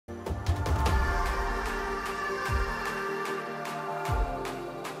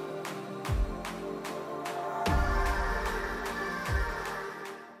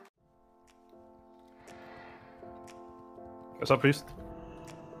Is that priest?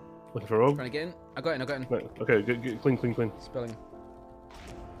 Looking for rogue? Trying to get in. I got in. No. Okay, get clean. Spelling.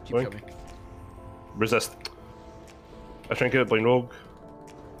 Cheap Going. shot me. Resist. I trinket, blind rogue.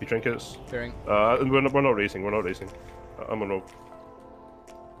 He trinkets. Fearing. And we're not racing. I'm a rogue.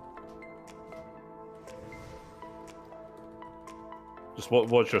 Just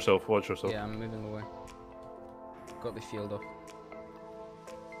watch yourself. Yeah, I'm moving away. Got the shield off.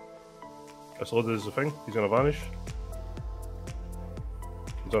 I saw there's a thing. He's gonna vanish.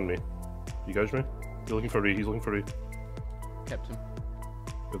 He's on me. You guys me? He's looking for Ree. Kept him.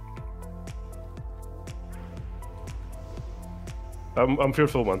 Good. I'm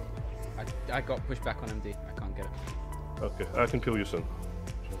fearful, man. I got pushed back on MD. I can't get it. Okay, I can kill you soon.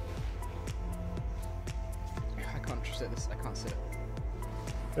 I can't sit this. I can't sit it.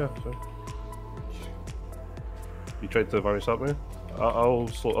 Yeah, so. You tried to vanish at me? I'll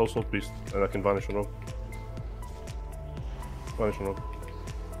slow priest and I can vanish on rogue. Vanish on rogue.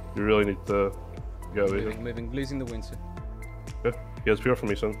 You really need to get away here. Moving, losing the wind, sir. Okay, he has fear for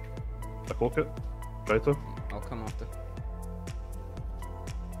me soon. I cloak it. Try to. I'll come after.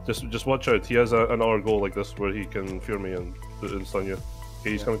 Just watch out. He has another goal like this where he can fear me and stun you.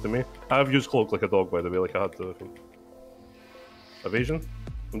 Okay, he's coming to me. I have used cloak like a dog, by the way, like I had to. I think. Evasion.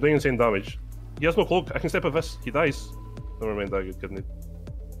 I'm doing insane damage. He has no cloak. I can step a vis. He dies. Never mind that good kidney.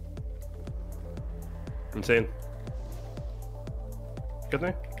 Insane.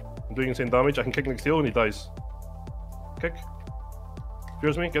 Kidney. I'm doing insane damage. I can kick next heel and he dies. Kick.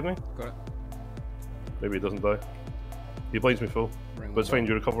 Fears me. Kidney. Got it. Maybe he doesn't die. He blinds me full. Ring But it's fine.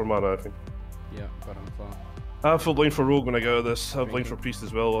 You recover mana, I think. Yeah, but I'm far. I have full blind for rogue when I get out of this. I have blind for priest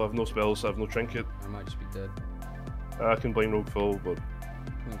as well. I have no spells. I have no trinket. I might just be dead. I can blind rogue full, but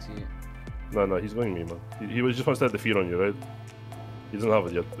Coming to you. no, he's going me, man. He just wants to have the fear on you, right? He doesn't have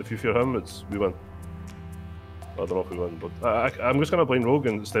it yet. If you fear him, we win. I don't know if we win, but I'm just gonna blind rogue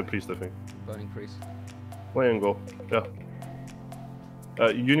and step priest, I think. Burning priest. Let him go. Yeah.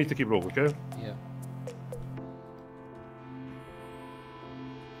 You need to keep rogue, okay? Yeah.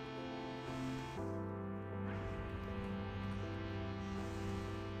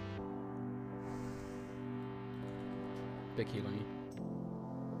 Big heal on you.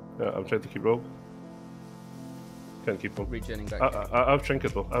 Yeah, I'm trying to keep rogue. Can't keep him. Regenning back. I have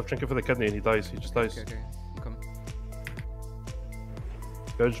trinket though. I have trinket for the kidney and he dies. He just dies. Okay. I'm coming.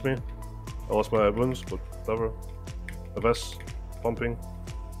 Gouged me. I lost my wounds, but whatever. Abyss. Pumping.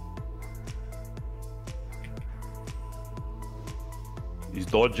 He's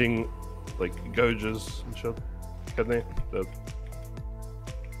dodging like gouges and shit. Kidney. Dead.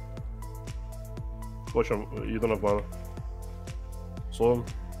 Watch him. You don't have mana. Slow him.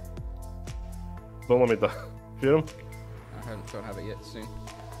 Don't let me die. Fear him. I don't have it yet. Soon.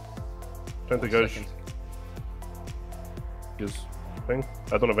 Trying to gouge. His thing.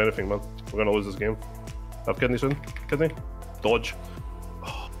 I don't have anything, man. We're gonna lose this game. I have kidney soon. Kidney. Dodge.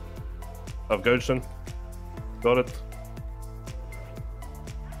 I have gouge soon. Got it.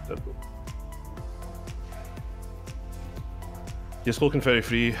 Dead. He's cloaking fairy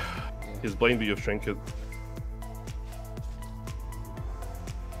free. Yeah. He's blind, but you have trinket.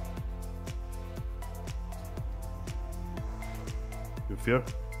 You fear?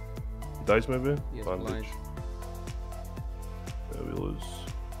 He dies maybe? Yes, Bandage. blind. Yeah, we lose.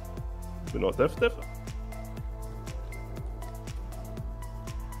 We're not deaf.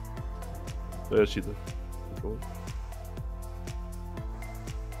 Yeah, she did.